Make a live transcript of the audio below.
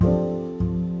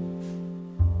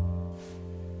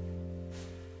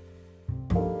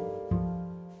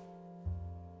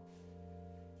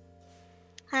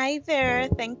Hi there.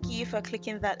 Thank you for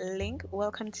clicking that link.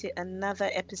 Welcome to another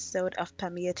episode of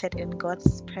Permeated in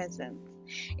God's Presence.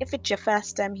 If it's your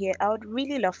first time here, I would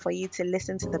really love for you to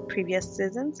listen to the previous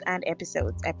seasons and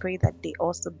episodes. I pray that they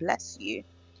also bless you.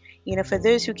 For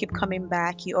those who keep coming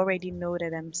back, you already know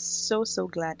that I'm so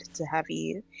glad to have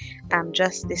you. I'm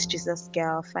just this Jesus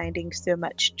girl finding so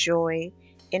much joy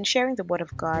in sharing the Word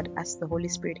of God as the Holy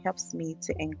Spirit helps me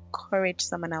to encourage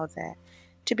someone out there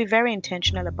to be very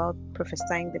intentional about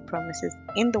prophesying the promises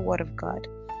in the Word of God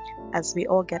as we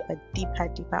all get a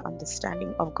deeper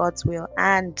understanding of God's will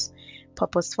and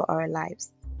purpose for our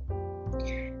lives.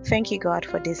 Thank you, God,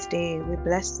 for this day. We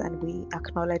bless and we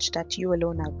acknowledge that you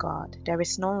alone are God. There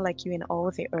is none like you in all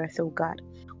the earth, O God.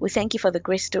 We thank you for the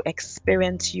grace to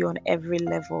experience you on every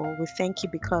level. We thank you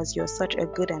because you're such a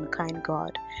good and kind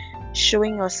God,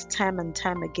 showing us time and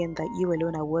time again that you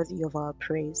alone are worthy of our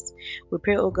praise. We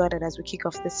pray, O God, that as we kick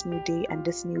off this new day and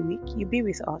this new week, you be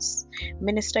with us.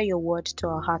 Minister your word to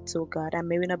our hearts, O God, and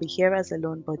may we not be hearers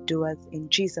alone, but doers. In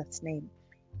Jesus' name,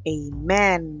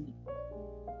 amen.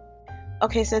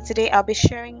 Okay, so today I'll be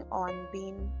sharing on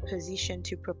being positioned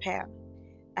to prepare.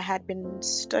 I had been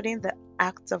studying the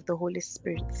acts of the Holy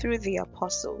Spirit through the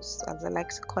apostles, as I like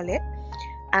to call it,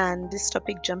 and this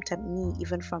topic jumped at me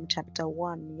even from chapter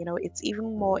 1. It's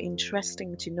even more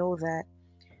interesting to know that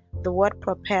the word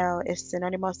propel is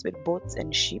synonymous with boats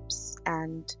and ships,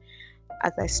 and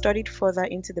as I studied further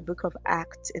into the book of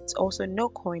Acts, it's also no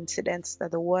coincidence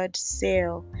that the word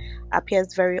sail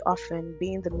appears very often,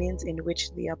 being the means in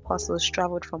which the apostles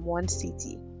traveled from one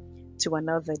city to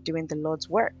another doing the Lord's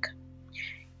work.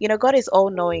 God is all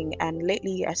knowing, and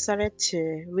lately I started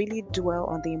to really dwell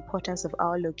on the importance of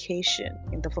our location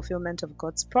in the fulfillment of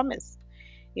God's promise.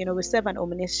 We serve an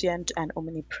omniscient and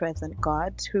omnipresent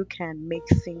God who can make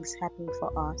things happen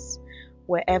for us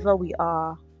wherever we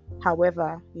are.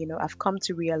 However, I've come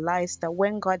to realize that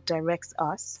when God directs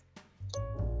us,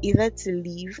 either to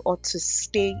leave or to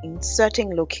stay in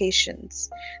certain locations,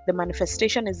 the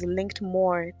manifestation is linked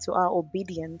more to our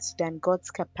obedience than God's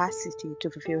capacity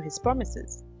to fulfill his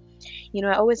promises.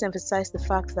 I always emphasize the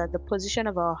fact that the position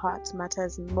of our heart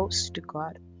matters most to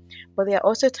God, but there are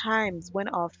also times when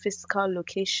our physical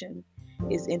location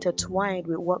is intertwined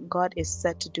with what God is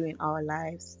set to do in our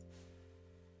lives.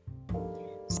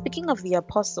 Speaking of the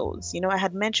apostles, I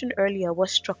had mentioned earlier what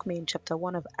struck me in chapter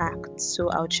 1 of Acts, so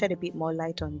I'll shed a bit more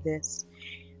light on this.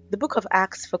 The book of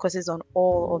Acts focuses on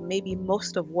all or maybe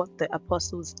most of what the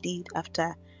apostles did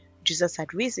after Jesus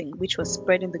had risen, which was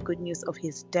spreading the good news of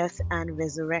his death and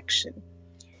resurrection.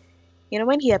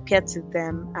 When he appeared to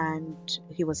them and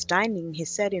he was dining, he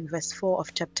said in verse 4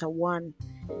 of chapter 1,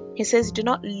 he says, "Do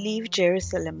not leave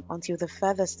Jerusalem until the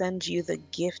Father sends you the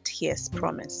gift he has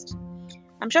promised."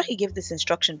 I'm sure he gave this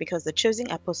instruction because the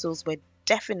chosen apostles were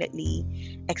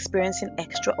definitely experiencing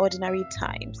extraordinary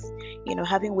times,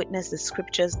 having witnessed the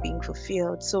scriptures being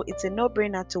fulfilled. So it's a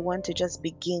no-brainer to want to just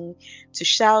begin to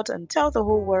shout and tell the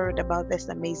whole world about this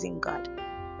amazing God.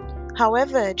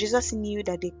 However, Jesus knew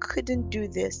that they couldn't do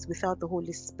this without the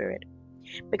Holy Spirit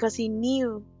because he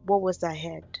knew what was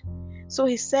ahead. So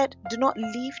he said, "Do not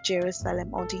leave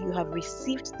Jerusalem until you have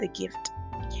received the gift."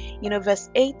 Verse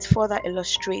 8 further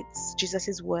illustrates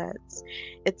Jesus' words.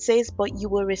 It says, "But you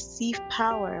will receive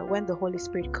power when the Holy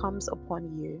Spirit comes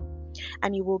upon you,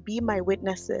 and you will be my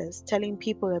witnesses, telling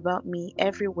people about me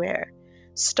everywhere,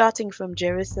 starting from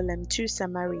Jerusalem to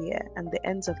Samaria and the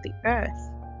ends of the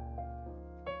earth."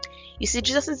 You see,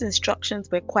 Jesus' instructions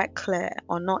were quite clear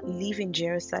on not leaving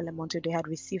Jerusalem until they had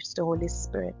received the Holy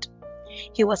Spirit.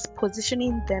 He was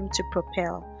positioning them to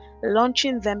propel,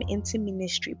 launching them into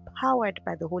ministry powered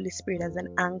by the Holy Spirit as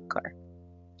an anchor.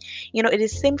 It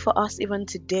is same for us even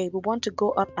today. We want to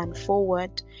go up and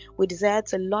forward. We desire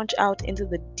to launch out into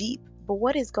the deep. But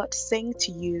what is God saying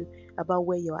to you about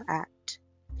where you are at?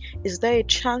 Is there a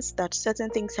chance that certain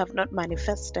things have not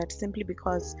manifested simply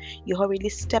because you already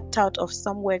stepped out of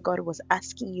somewhere God was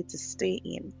asking you to stay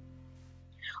in?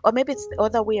 Or maybe it's the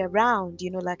other way around,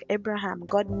 like Abraham,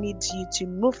 God needs you to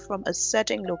move from a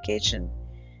certain location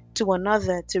to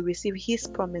another to receive his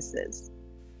promises.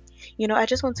 I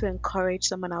just want to encourage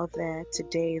someone out there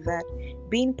today that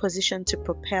being positioned to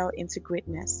propel into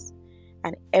greatness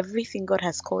and everything God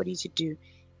has called you to do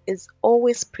is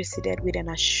always preceded with an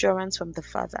assurance from the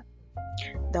Father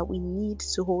that we need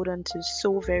to hold on to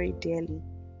so very dearly.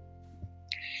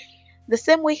 The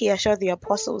same way he assured the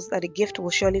apostles that a gift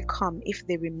will surely come if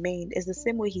they remained is the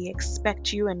same way he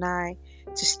expects you and I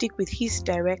to stick with his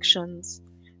directions,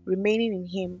 remaining in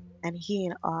him and he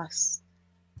in us.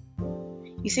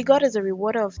 You see, God is a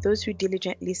rewarder of those who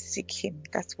diligently seek him.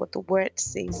 That's what the word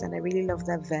says, and I really love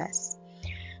that verse.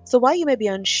 So while you may be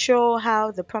unsure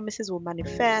how the promises will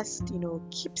manifest,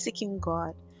 keep seeking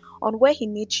God on where He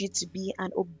needs you to be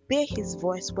and obey His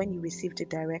voice when you receive the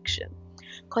direction.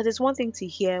 Because it's one thing to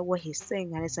hear what He's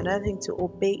saying, and it's another thing to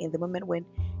obey in the moment when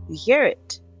you hear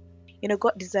it.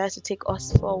 God desires to take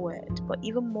us forward, but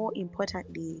even more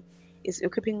importantly, is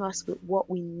equipping us with what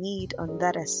we need on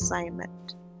that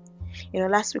assignment.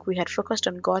 Last week we had focused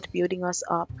on God building us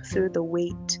up through the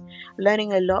wait,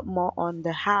 learning a lot more on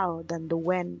the how than the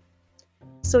when.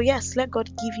 So, yes, let God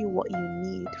give you what you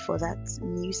need for that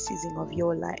new season of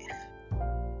your life.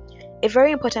 A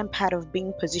very important part of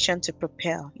being positioned to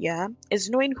propel, is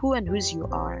knowing who and whose you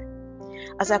are.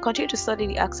 As I continue to study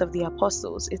the Acts of the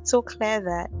Apostles, it's so clear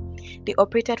that they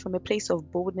operated from a place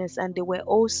of boldness and they were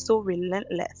also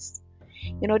relentless.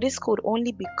 This could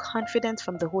only be confidence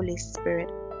from the Holy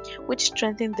Spirit, which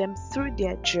strengthened them through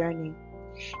their journey.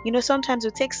 Sometimes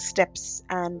we take steps,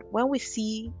 and when we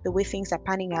see the way things are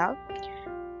panning out,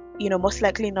 most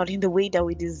likely not in the way that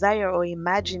we desire or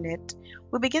imagine it,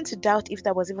 we begin to doubt if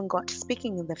that was even God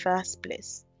speaking in the first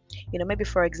place. Maybe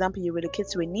for example, you relocate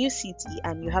to a new city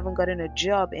and you haven't gotten a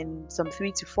job in some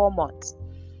 3 to 4 months.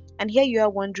 And here you are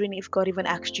wondering if God even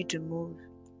asked you to move.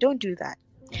 Don't do that.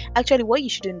 Actually, what you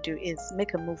shouldn't do is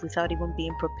make a move without even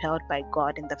being propelled by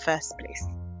God in the first place.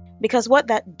 Because what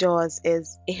that does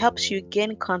is it helps you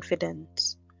gain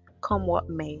confidence, come what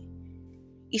may.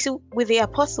 You see, with the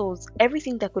apostles,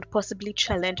 everything that could possibly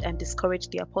challenge and discourage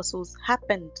the apostles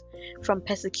happened, from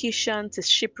persecution to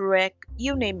shipwreck,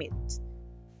 you name it.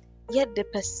 Yet they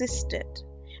persisted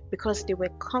because they were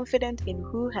confident in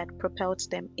who had propelled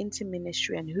them into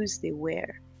ministry and whose they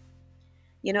were.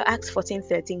 Acts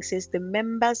 14:13 says the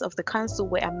members of the council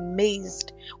were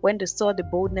amazed when they saw the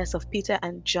boldness of Peter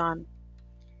and John.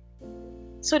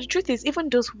 So the truth is, even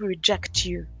those who reject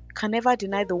you can never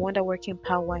deny the wonder-working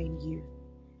power in you.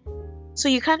 So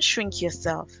you can't shrink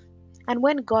yourself. And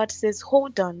when God says,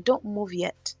 hold on, don't move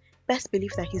yet, best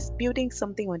believe that He's building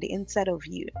something on the inside of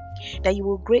you that you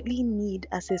will greatly need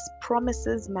as His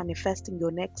promises manifest in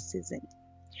your next season.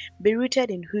 Be rooted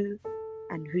in who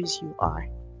and whose you are.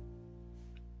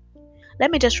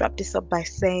 Let me just wrap this up by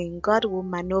saying God will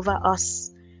maneuver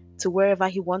us to wherever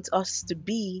He wants us to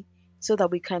be so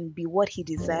that we can be what He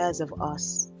desires of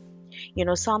us.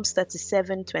 Psalms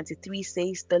 37:23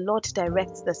 says, the Lord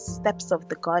directs the steps of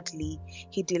the godly.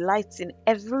 He delights in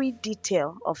every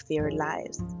detail of their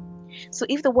lives. So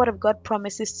if the word of God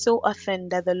promises so often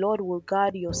that the Lord will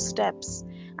guard your steps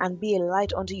and be a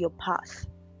light unto your path,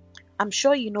 I'm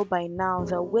sure you know by now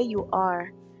that where you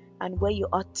are and where you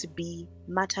ought to be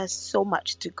matters so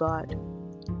much to God.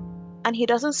 And He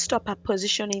doesn't stop at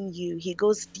positioning you, He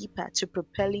goes deeper to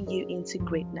propelling you into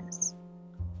greatness.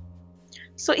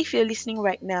 So if you're listening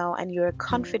right now and you're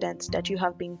confident that you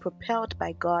have been propelled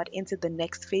by God into the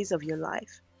next phase of your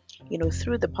life,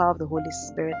 through the power of the Holy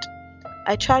Spirit,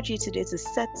 I charge you today to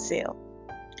set sail,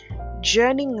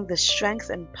 journeying in the strength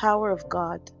and power of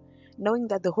God, knowing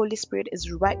that the Holy Spirit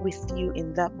is right with you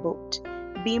in that boat,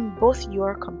 being both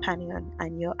your companion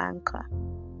and your anchor.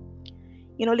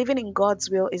 Living in God's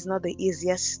will is not the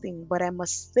easiest thing, but I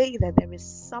must say that there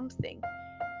is something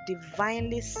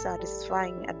divinely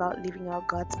satisfying about living out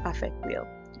God's perfect will,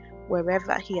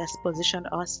 wherever He has positioned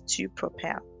us to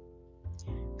propel.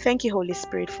 Thank you, Holy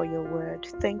Spirit, for your word.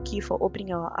 Thank you for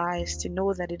opening our eyes to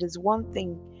know that it is one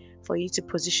thing for you to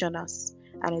position us,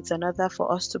 and it's another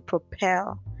for us to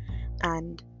propel.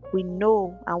 And we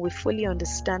know and we fully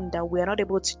understand that we are not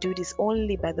able to do this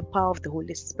only by the power of the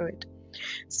Holy Spirit.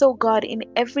 So, God, in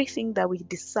everything that we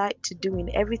decide to do,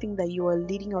 in everything that you are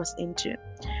leading us into,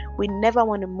 we never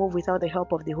want to move without the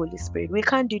help of the Holy Spirit. We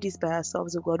can't do this by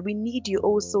ourselves, oh God. We need you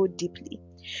oh so deeply.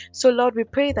 So, Lord, we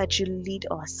pray that you lead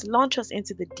us, launch us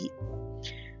into the deep,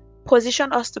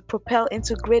 position us to propel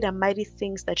into great and mighty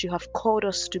things that you have called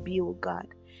us to be, oh God.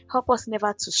 Help us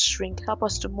never to shrink. Help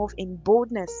us to move in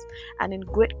boldness and in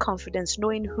great confidence,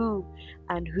 knowing who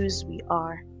and whose we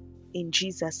are. In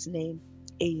Jesus' name,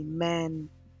 amen.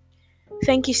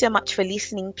 Thank you so much for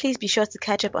listening. Please be sure to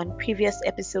catch up on previous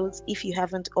episodes if you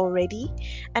haven't already.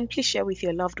 And please share with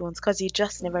your loved ones because you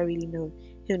just never really know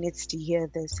who needs to hear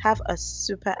this. Have a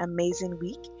super amazing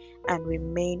week and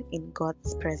remain in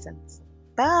God's presence.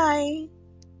 Bye.